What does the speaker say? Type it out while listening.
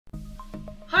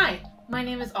Hi, my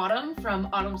name is Autumn from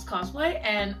Autumn's Cosplay,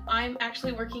 and I'm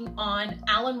actually working on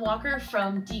Alan Walker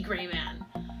from D Gray Man.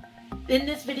 In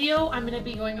this video, I'm going to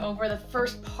be going over the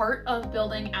first part of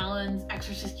building Alan's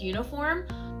Exorcist uniform.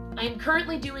 I am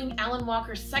currently doing Alan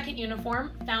Walker's second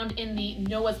uniform, found in the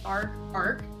Noah's Ark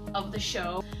arc of the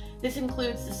show. This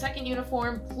includes the second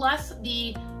uniform plus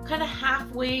the kind of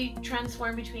halfway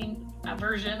transform between a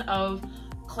version of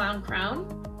Clown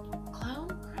Crown.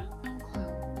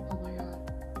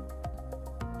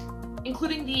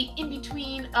 Including the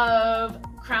in-between of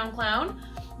Crown Clown,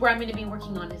 where I'm going to be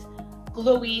working on his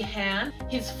glowy hand,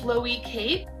 his flowy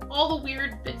cape, all the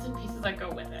weird bits and pieces that go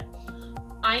with it.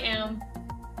 I am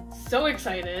so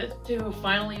excited to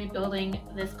finally be building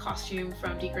this costume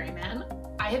from D Gray Man.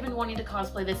 I have been wanting to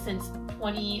cosplay this since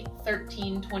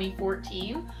 2013,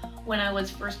 2014, when I was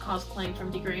first cosplaying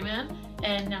from D Gray Man,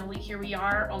 and now here we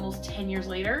are almost 10 years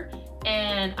later,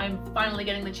 and I'm finally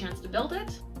getting the chance to build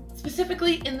it.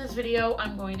 Specifically in this video,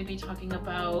 I'm going to be talking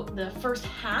about the first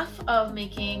half of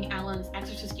making Alan's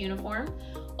Exorcist uniform.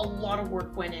 A lot of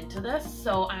work went into this,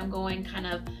 so I'm going kind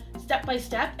of step by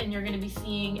step, and you're going to be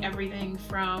seeing everything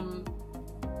from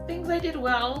things I did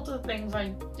well to things I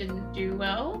didn't do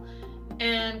well,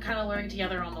 and kind of learning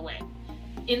together on the way.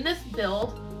 In this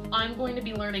build, I'm going to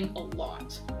be learning a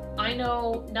lot. I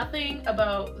know nothing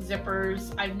about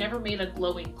zippers. I've never made a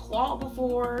glowing claw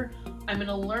before. I'm going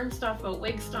to learn stuff about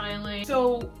wig styling.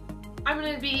 So I'm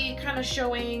going to be kind of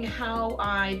showing how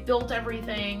I built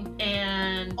everything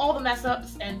and all the mess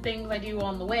ups and things I do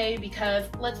on the way, because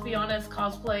let's be honest,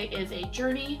 cosplay is a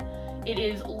journey. It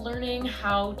is learning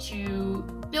how to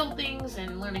build things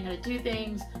and learning how to do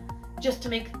things just to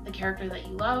make the character that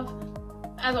you love.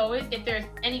 As always, if there's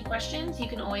any questions, you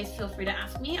can always feel free to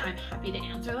ask me. I'm happy to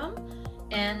answer them.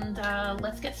 And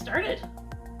let's get started.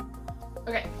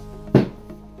 Okay.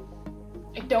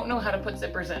 I don't know how to put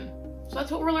zippers in, so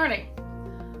that's what we're learning.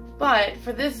 But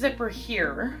for this zipper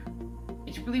here,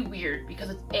 it's really weird because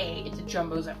it's A, it's a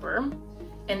jumbo zipper,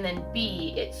 and then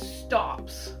B, it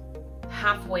stops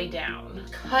halfway down.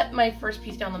 Cut my first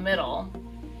piece down the middle,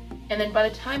 and then by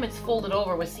the time it's folded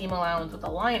over with seam allowance with the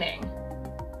lining,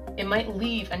 it might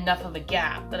leave enough of a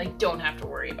gap that I don't have to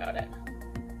worry about it.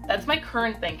 That's my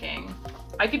current thinking.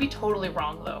 I could be totally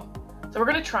wrong though. So we're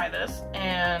gonna try this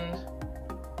and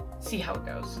see how it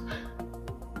goes.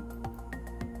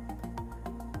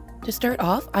 To start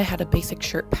off, I had a basic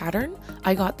shirt pattern.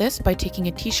 I got this by taking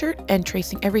a t-shirt and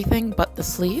tracing everything but the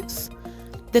sleeves.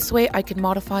 This way I could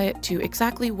modify it to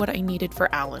exactly what I needed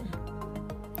for Alan.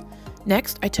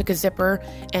 Next, I took a zipper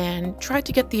and tried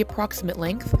to get the approximate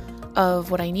length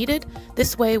of what I needed.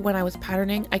 This way, when I was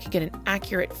patterning, I could get an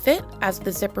accurate fit, as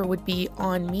the zipper would be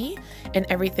on me and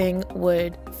everything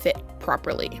would fit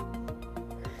properly.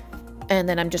 And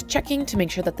then I'm just checking to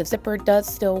make sure that the zipper does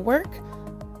still work.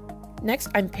 Next,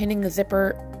 I'm pinning the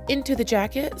zipper into the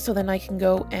jacket so then I can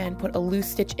go and put a loose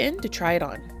stitch in to try it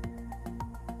on.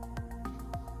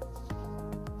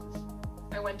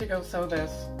 I went to go sew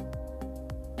this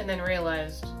and then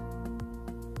realized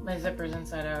my zipper's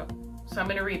inside out. So I'm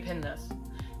gonna repin this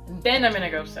and then I'm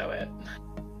gonna go sew it.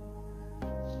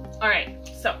 All right,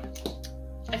 so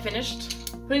I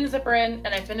finished putting the zipper in and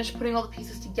I finished putting all the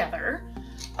pieces together.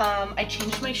 I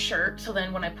changed my shirt, so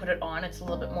then when I put it on, it's a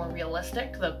little bit more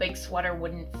realistic. The big sweater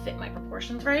wouldn't fit my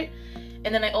proportions right.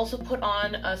 And then I also put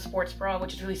on a sports bra,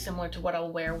 which is really similar to what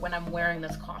I'll wear when I'm wearing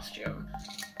this costume.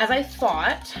 As I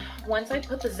thought, once I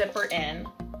put the zipper in,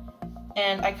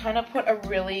 and I kind of put a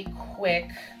really quick,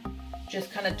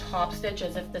 just kind of top stitch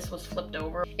as if this was flipped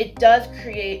over, it does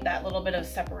create that little bit of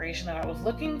separation that I was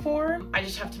looking for. I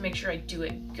just have to make sure I do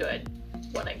it good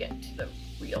when I get to the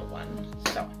real one.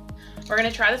 So we're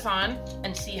gonna try this on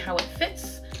and see how it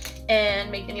fits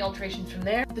and make any alterations from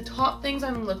there. The top things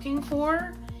I'm looking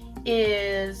for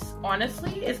is,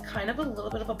 honestly, is kind of a little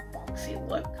bit of a boxy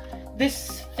look.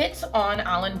 This fits on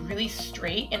Alan really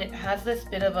straight and it has this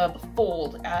bit of a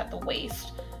fold at the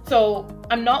waist. So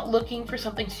I'm not looking for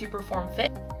something super form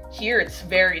fit. Here it's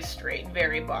very straight,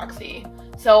 very boxy.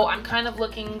 So I'm kind of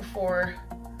looking for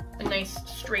a nice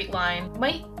straight line.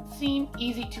 Might seem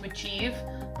easy to achieve,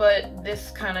 but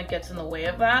this kind of gets in the way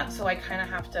of that, so I kind of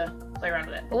have to play around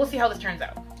with it. But we'll see how this turns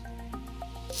out.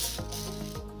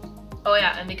 Oh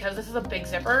yeah, and because this is a big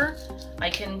zipper, I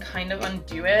can kind of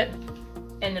undo it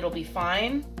and it'll be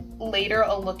fine. Later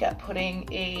I'll look at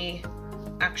putting a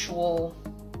actual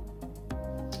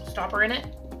stopper in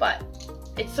it, but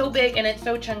it's so big and it's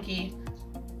so chunky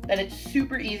that it's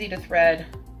super easy to thread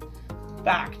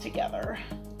back together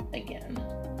again,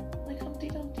 like Humpty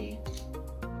Dumpty.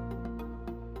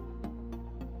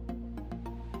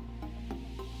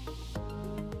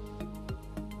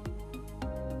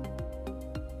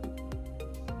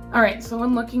 All right, so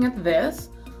when looking at this,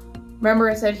 remember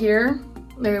I said here,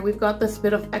 there we've got this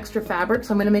bit of extra fabric,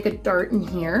 so I'm gonna make a dart in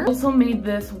here. Also made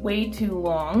this way too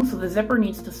long, so the zipper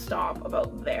needs to stop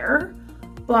about there.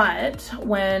 But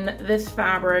when this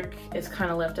fabric is kind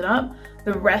of lifted up,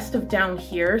 the rest of down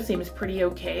here seems pretty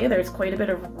okay. There's quite a bit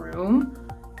of room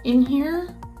in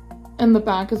here. And the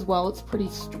back as well, it's pretty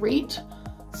straight.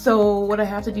 So what I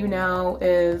have to do now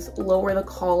is lower the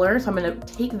collar. So I'm gonna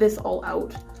take this all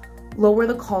out, lower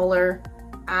the collar,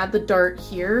 add the dart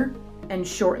here, and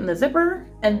shorten the zipper,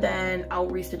 and then I'll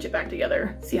restitch it back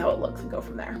together, see how it looks, and go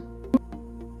from there.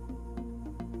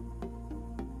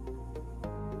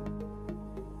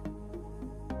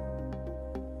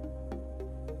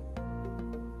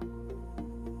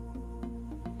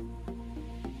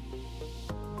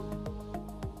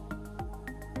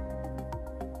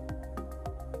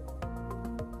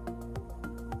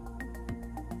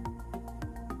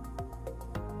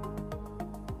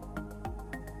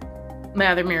 My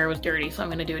other mirror was dirty, so I'm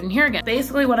gonna do it in here again.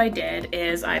 Basically what I did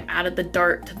is I added the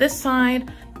dart to this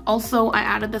side. Also, I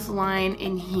added this line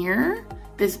in here.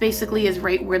 This basically is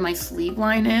right where my sleeve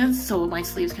line is, so my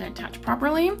sleeves can attach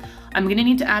properly. I'm gonna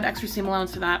need to add extra seam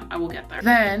allowance to that. I will get there.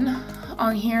 Then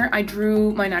on here, I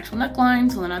drew my natural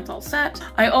neckline, so then that's all set.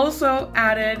 I also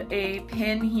added a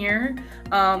pin here,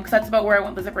 because that's about where I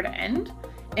want the zipper to end.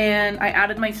 And I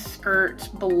added my skirt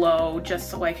below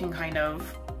just so I can kind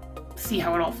of see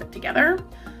how it all fit together.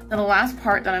 Now the last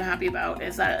part that I'm happy about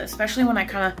is that, especially when I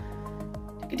kind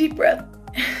of take a deep breath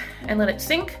and let it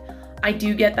sink, I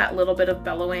do get that little bit of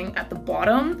bellowing at the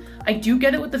bottom. I do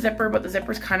get it with the zipper, but the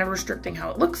zipper's kind of restricting how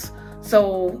it looks,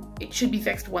 so it should be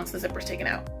fixed once the zipper's taken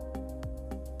out.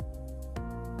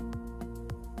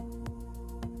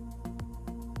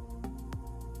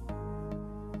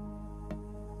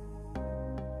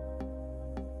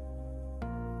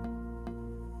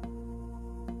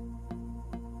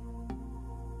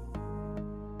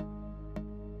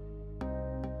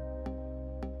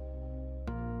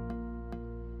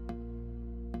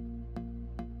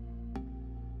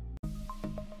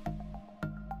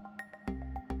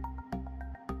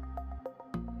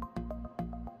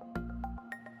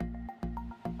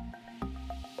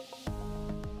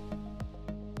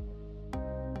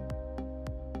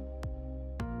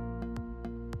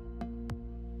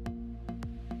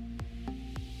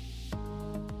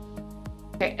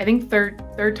 Okay, I think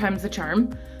third time's the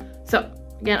charm. So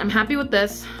again, I'm happy with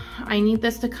this. I need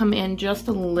this to come in just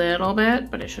a little bit,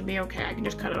 but it should be okay. I can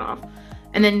just cut it off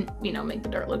and then, you know, make the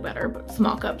dart look better, but it's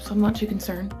mock up, so I'm not too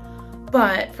concerned.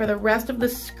 But for the rest of the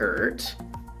skirt,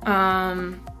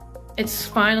 it's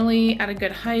finally at a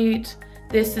good height.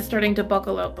 This is starting to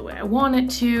buckle out the way I want it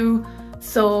to.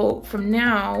 So from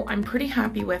now, I'm pretty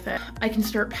happy with it. I can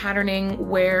start patterning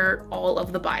where all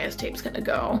of the bias tape's gonna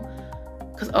go.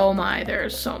 Because oh my,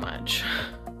 there's so much.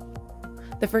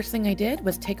 The first thing I did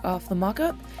was take off the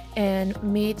mock-up and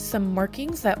made some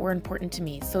markings that were important to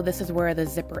me. So this is where the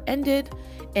zipper ended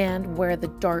and where the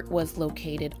dart was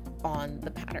located on the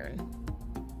pattern.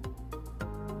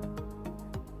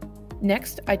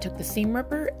 Next, I took the seam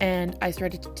ripper and I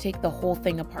started to take the whole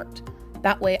thing apart.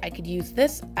 That way I could use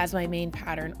this as my main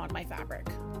pattern on my fabric.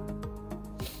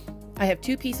 I have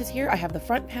two pieces here. I have the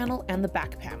front panel and the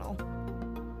back panel.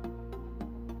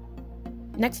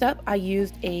 Next up, I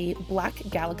used a black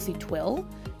Galaxy twill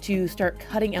to start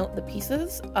cutting out the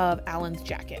pieces of Alan's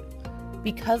jacket.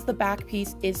 Because the back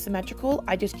piece is symmetrical,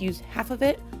 I just used half of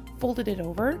it, folded it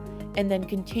over, and then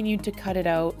continued to cut it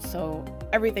out so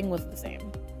everything was the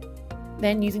same.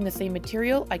 Then using the same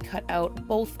material, I cut out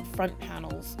both front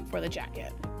panels for the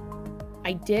jacket.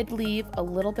 I did leave a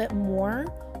little bit more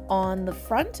on the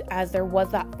front as there was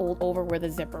that fold over where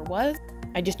the zipper was.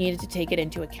 I just needed to take it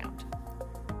into account.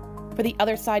 For the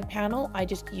other side panel, I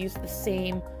just used the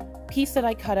same piece that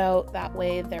I cut out. That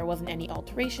way there wasn't any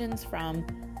alterations from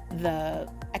the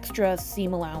extra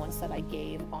seam allowance that I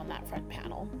gave on that front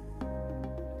panel.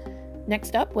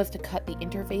 Next up was to cut the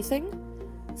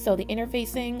interfacing. So the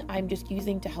interfacing I'm just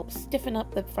using to help stiffen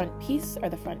up the front piece or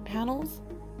the front panels.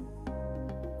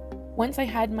 Once I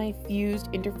had my fused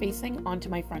interfacing onto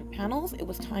my front panels, it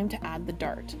was time to add the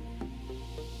dart.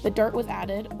 The dart was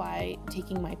added by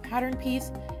taking my pattern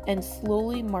piece and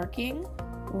slowly marking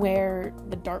where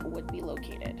the dart would be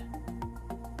located.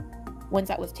 Once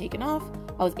that was taken off,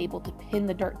 I was able to pin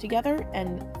the dart together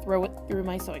and throw it through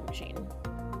my sewing machine.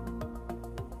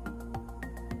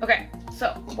 Okay, so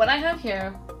what I have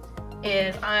here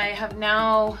is I have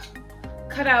now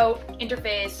cut out,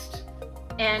 interfaced,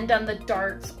 and done the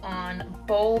darts on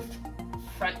both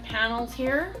front panels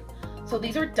here. So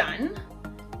these are done.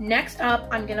 Next up,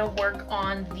 I'm gonna work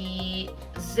on the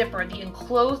zipper, the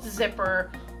enclosed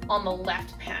zipper on the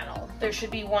left panel. There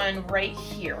should be one right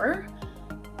here.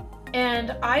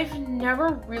 And I've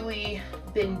never really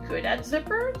been good at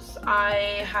zippers.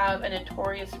 I have a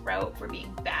notorious route for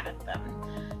being bad at them.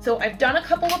 So I've done a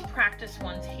couple of practice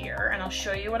ones here, and I'll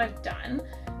show you what I've done.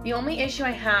 The only issue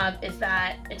I have is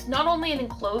that it's not only an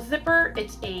enclosed zipper,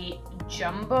 it's a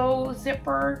jumbo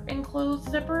zipper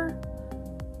enclosed zipper.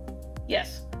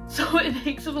 Yes, so it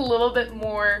makes it a little bit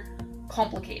more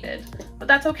complicated, but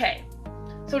that's okay.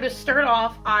 So to start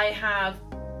off, I have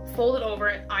folded over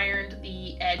and ironed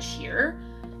the edge here,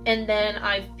 and then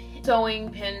I've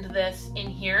sewing pinned this in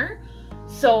here.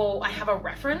 So I have a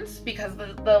reference because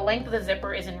the length of the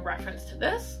zipper is in reference to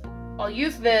this. I'll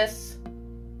use this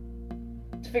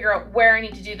to figure out where I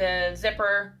need to do the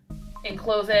zipper,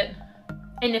 enclose it,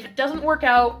 and if it doesn't work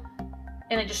out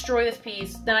and I destroy this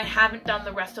piece, then I haven't done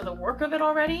the rest of the work of it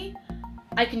already.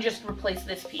 I can just replace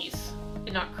this piece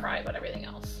and not cry about everything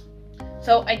else.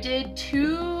 So I did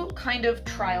two kind of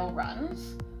trial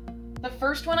runs. The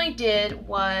first one I did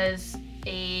was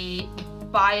a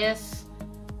bias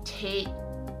tape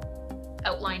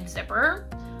outline zipper,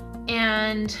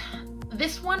 and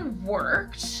this one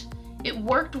worked. It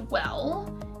worked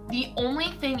well. The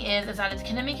only thing is that it's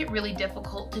gonna make it really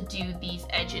difficult to do these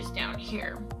edges down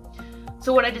here.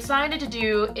 So what I decided to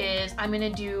do is I'm gonna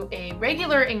do a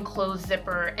regular enclosed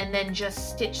zipper and then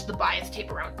just stitch the bias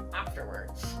tape around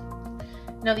afterwards.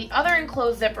 Now the other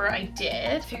enclosed zipper I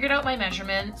did, figured out my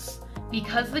measurements.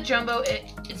 Because the jumbo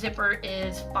zipper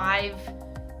is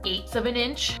 5/8 of an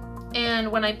inch,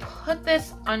 and when I put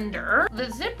this under, the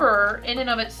zipper in and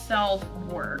of itself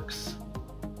works.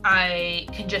 I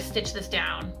can just stitch this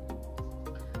down.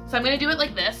 So I'm gonna do it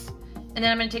like this, and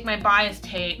then I'm gonna take my bias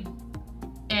tape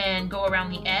and go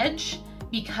around the edge,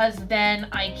 because then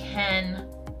I can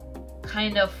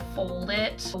kind of fold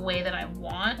it the way that I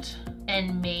want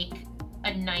and make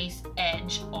a nice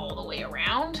edge all the way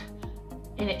around.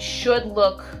 And it should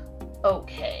look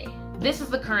okay. This is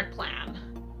the current plan.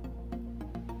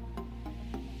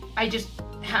 I just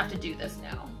have to do this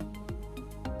now.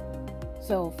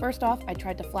 So first off, I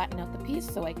tried to flatten out the piece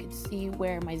so I could see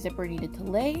where my zipper needed to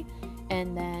lay,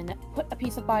 and then put a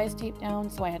piece of bias tape down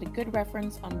so I had a good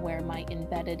reference on where my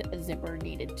embedded zipper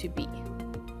needed to be.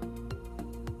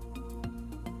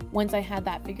 Once I had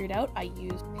that figured out, I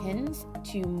used pins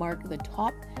to mark the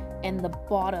top and the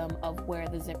bottom of where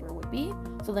the zipper would be,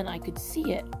 so then I could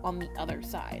see it on the other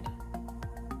side.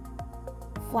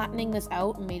 Flattening this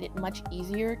out made it much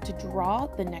easier to draw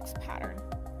the next pattern.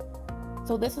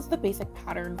 So this is the basic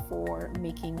pattern for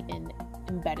making an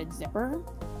embedded zipper.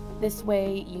 This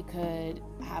way you could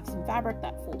have some fabric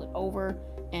that folded over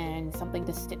and something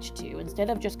to stitch to,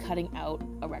 instead of just cutting out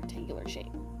a rectangular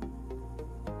shape.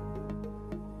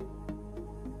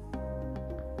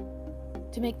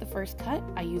 To make the first cut,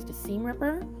 I used a seam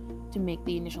ripper to make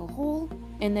the initial hole,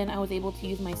 and then I was able to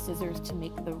use my scissors to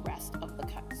make the rest of the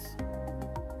cuts.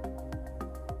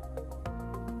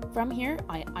 From here,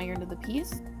 I ironed the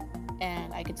piece,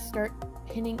 and I could start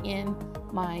pinning in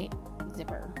my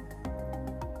zipper.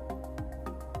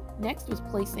 Next was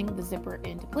placing the zipper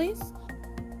into place,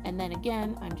 and then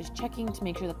again, I'm just checking to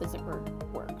make sure that the zipper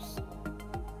works.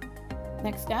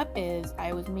 Next step is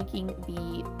I was making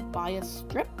the bias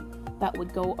strip that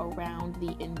would go around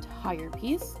the entire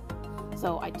piece.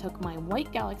 So I took my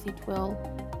white galaxy twill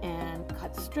and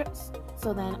cut strips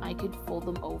so then I could fold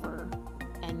them over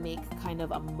and make kind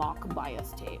of a mock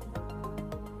bias tape.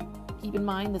 Keep in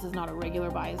mind this is not a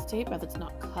regular bias tape as it's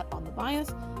not cut on the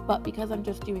bias, but because I'm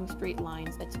just doing straight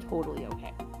lines, it's totally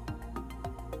okay.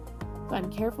 So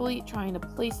I'm carefully trying to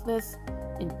place this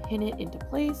and pin it into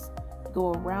place,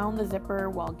 go around the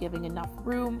zipper while giving enough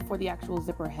room for the actual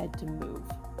zipper head to move.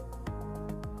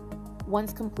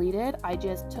 Once completed, I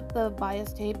just took the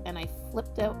bias tape and I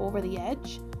flipped it over the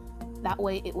edge. That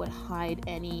way it would hide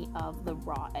any of the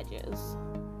raw edges.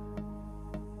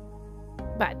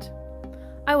 But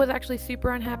I was actually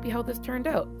super unhappy how this turned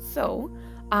out, so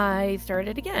I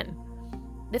started again.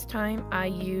 This time I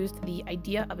used the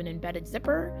idea of an embedded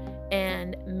zipper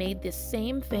and made the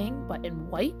same thing but in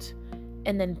white,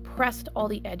 and then pressed all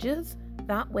the edges.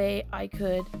 That way I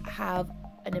could have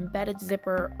an embedded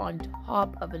zipper on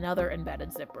top of another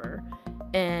embedded zipper,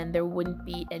 and there wouldn't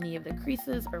be any of the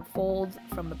creases or folds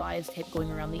from the bias tape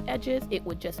going around the edges. It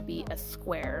would just be a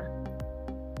square.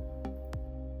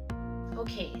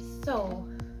 Okay, so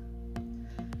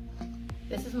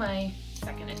this is my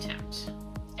second attempt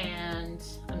and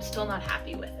I'm still not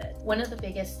happy with it. One of the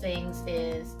biggest things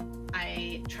is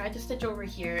I tried to stitch over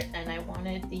here and I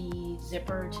wanted the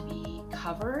zipper to be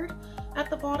covered at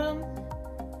the bottom,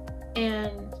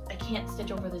 and I can't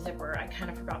stitch over the zipper. I kind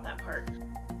of forgot that part.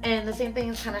 And the same thing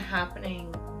is kind of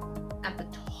happening at the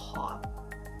top.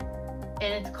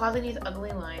 And it's causing these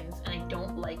ugly lines, and I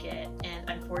don't like it. And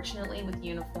unfortunately with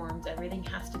uniforms, everything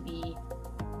has to be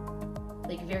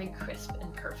like very crisp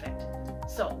and perfect.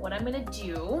 So what I'm gonna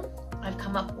do, I've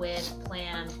come up with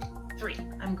plan 3.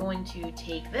 I'm going to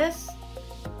take this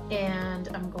and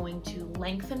I'm going to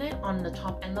lengthen it on the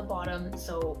top and the bottom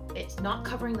so it's not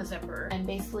covering the zipper. I'm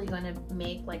basically going to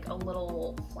make like a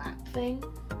little flap thing,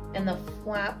 and the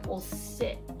flap will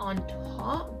sit on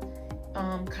top,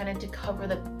 kind of to cover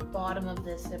the bottom of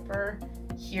the zipper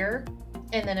here,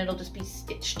 and then it'll just be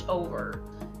stitched over.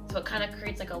 So it kind of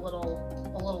creates like a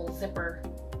little zipper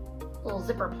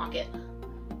pocket,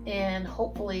 and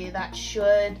hopefully that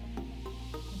should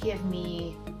give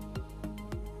me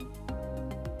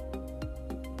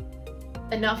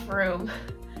enough room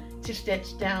to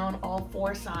stitch down all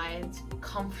 4 sides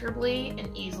comfortably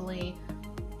and easily,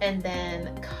 and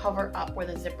then cover up where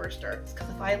the zipper starts. Because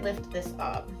if I lift this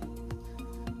up,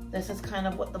 this is kind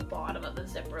of what the bottom of the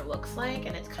zipper looks like,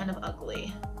 and it's kind of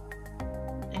ugly.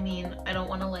 I mean, I don't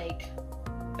want to like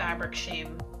fabric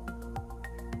shame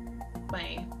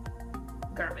my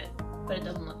garment, but it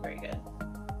doesn't look very good.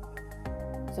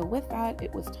 So with that,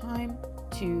 it was time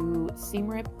to seam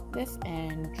rip this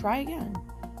and try again.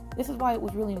 This is why it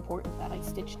was really important that I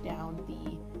stitched down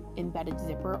the embedded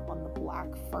zipper on the black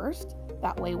first.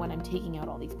 That way when I'm taking out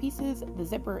all these pieces, the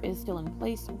zipper is still in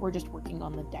place. We're just working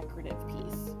on the decorative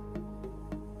piece.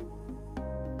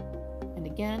 And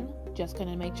again, just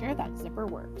gonna make sure that zipper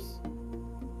works.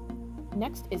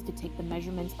 Next is to take the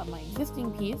measurements of my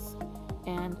existing piece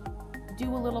and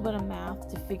do a little bit of math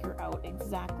to figure out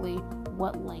exactly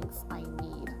what lengths I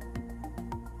need.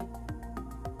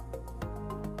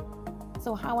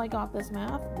 So how I got this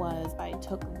math was I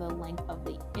took the length of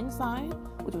the inside,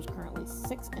 which was currently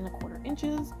 6 1/4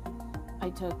 inches.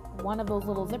 I took one of those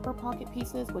little zipper pocket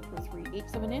pieces, which were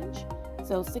 3/8 of an inch.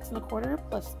 So 6 1/4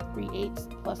 plus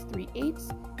 3/8 plus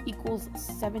 3/8 equals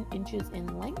 7 inches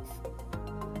in length.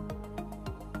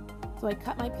 So I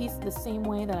cut my piece the same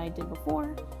way that I did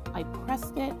before. I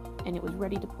pressed it and it was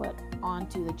ready to put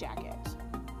onto the jacket.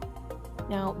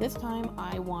 Now this time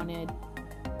I wanted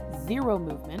 0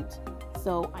 movement,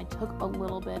 so I took a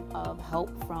little bit of help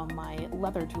from my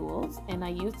leather tools and I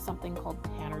used something called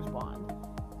Tanner's Bond.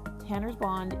 Tanner's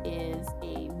Bond is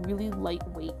a really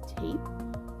lightweight tape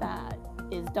that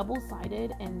is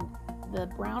double-sided, and the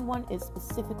brown one is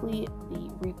specifically the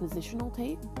repositional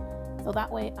tape. So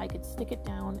that way I could stick it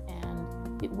down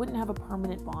and it wouldn't have a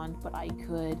permanent bond, but I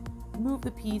could move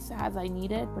the piece as I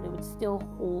needed, but it would still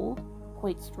hold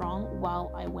quite strong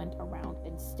while I went around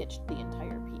and stitched the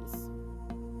entire piece.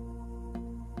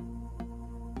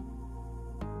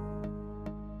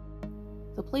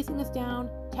 So placing this down,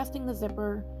 testing the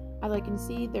zipper, as I can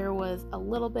see there was a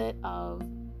little bit of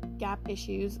gap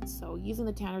issues, so using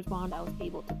the Tanner's Bond I was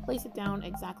able to place it down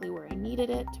exactly where I needed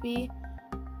it to be,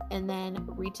 and then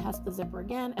retest the zipper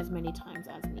again as many times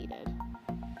as needed.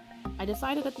 I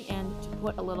decided at the end to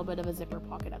put a little bit of a zipper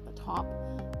pocket at the top.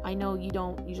 I know you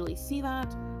don't usually see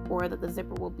that, or that the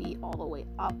zipper will be all the way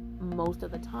up most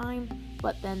of the time,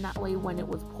 but then that way when it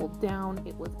was pulled down,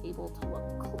 it was able to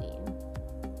look clean.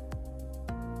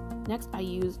 Next, I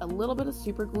used a little bit of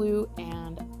super glue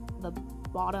and the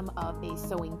bottom of a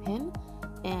sewing pin,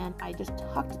 and I just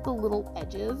tucked the little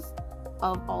edges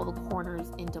of all the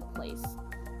corners into place.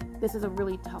 This is a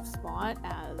really tough spot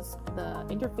as the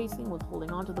interfacing was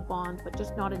holding onto the bond, but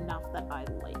just not enough that I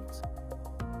liked.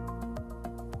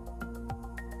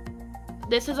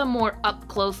 This is a more up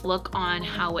close look on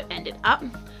how it ended up.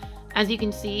 As you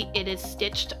can see, it is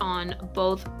stitched on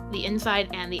both the inside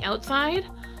and the outside.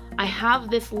 I have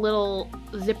this little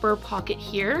zipper pocket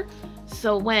here,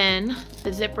 so when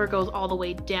the zipper goes all the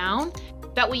way down,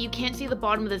 that way you can't see the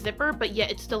bottom of the zipper, but yet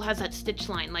it still has that stitch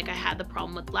line like I had the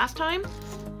problem with last time.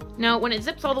 Now, when it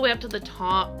zips all the way up to the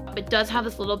top, it does have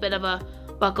this little bit of a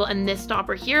buckle and this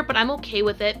stopper here, but I'm okay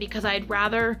with it because I'd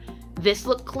rather this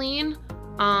look clean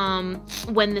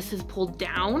when this is pulled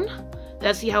down.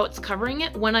 Let's see how it's covering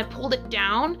it. When I pulled it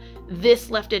down, this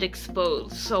left it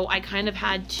exposed, so I kind of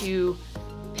had to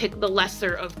pick the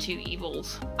lesser of 2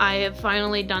 evils. I have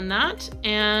finally done that,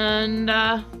 and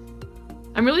I'm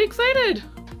really excited.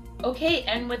 Okay,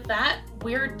 and with that,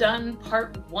 we're done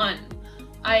part 1.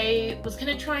 I was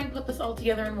gonna try and put this all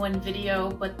together in one video,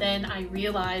 but then I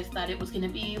realized that it was gonna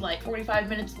be like 45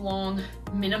 minutes long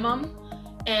minimum.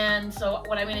 And so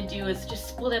what I'm gonna do is just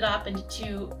split it up into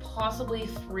 2, possibly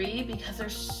 3, because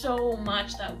there's so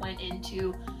much that went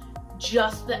into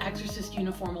just the Exorcist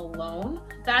uniform alone.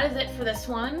 That is it for this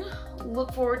one.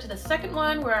 Look forward to the second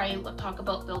one where I talk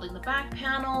about building the back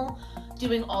panel,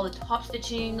 doing all the top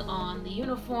stitching on the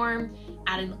uniform,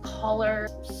 adding the collar,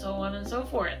 so on and so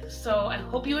forth. So I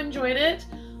hope you enjoyed it.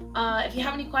 If you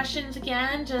have any questions,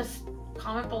 again, just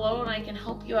comment below and I can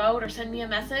help you out or send me a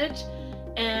message.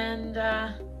 And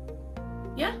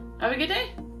yeah, have a good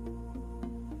day.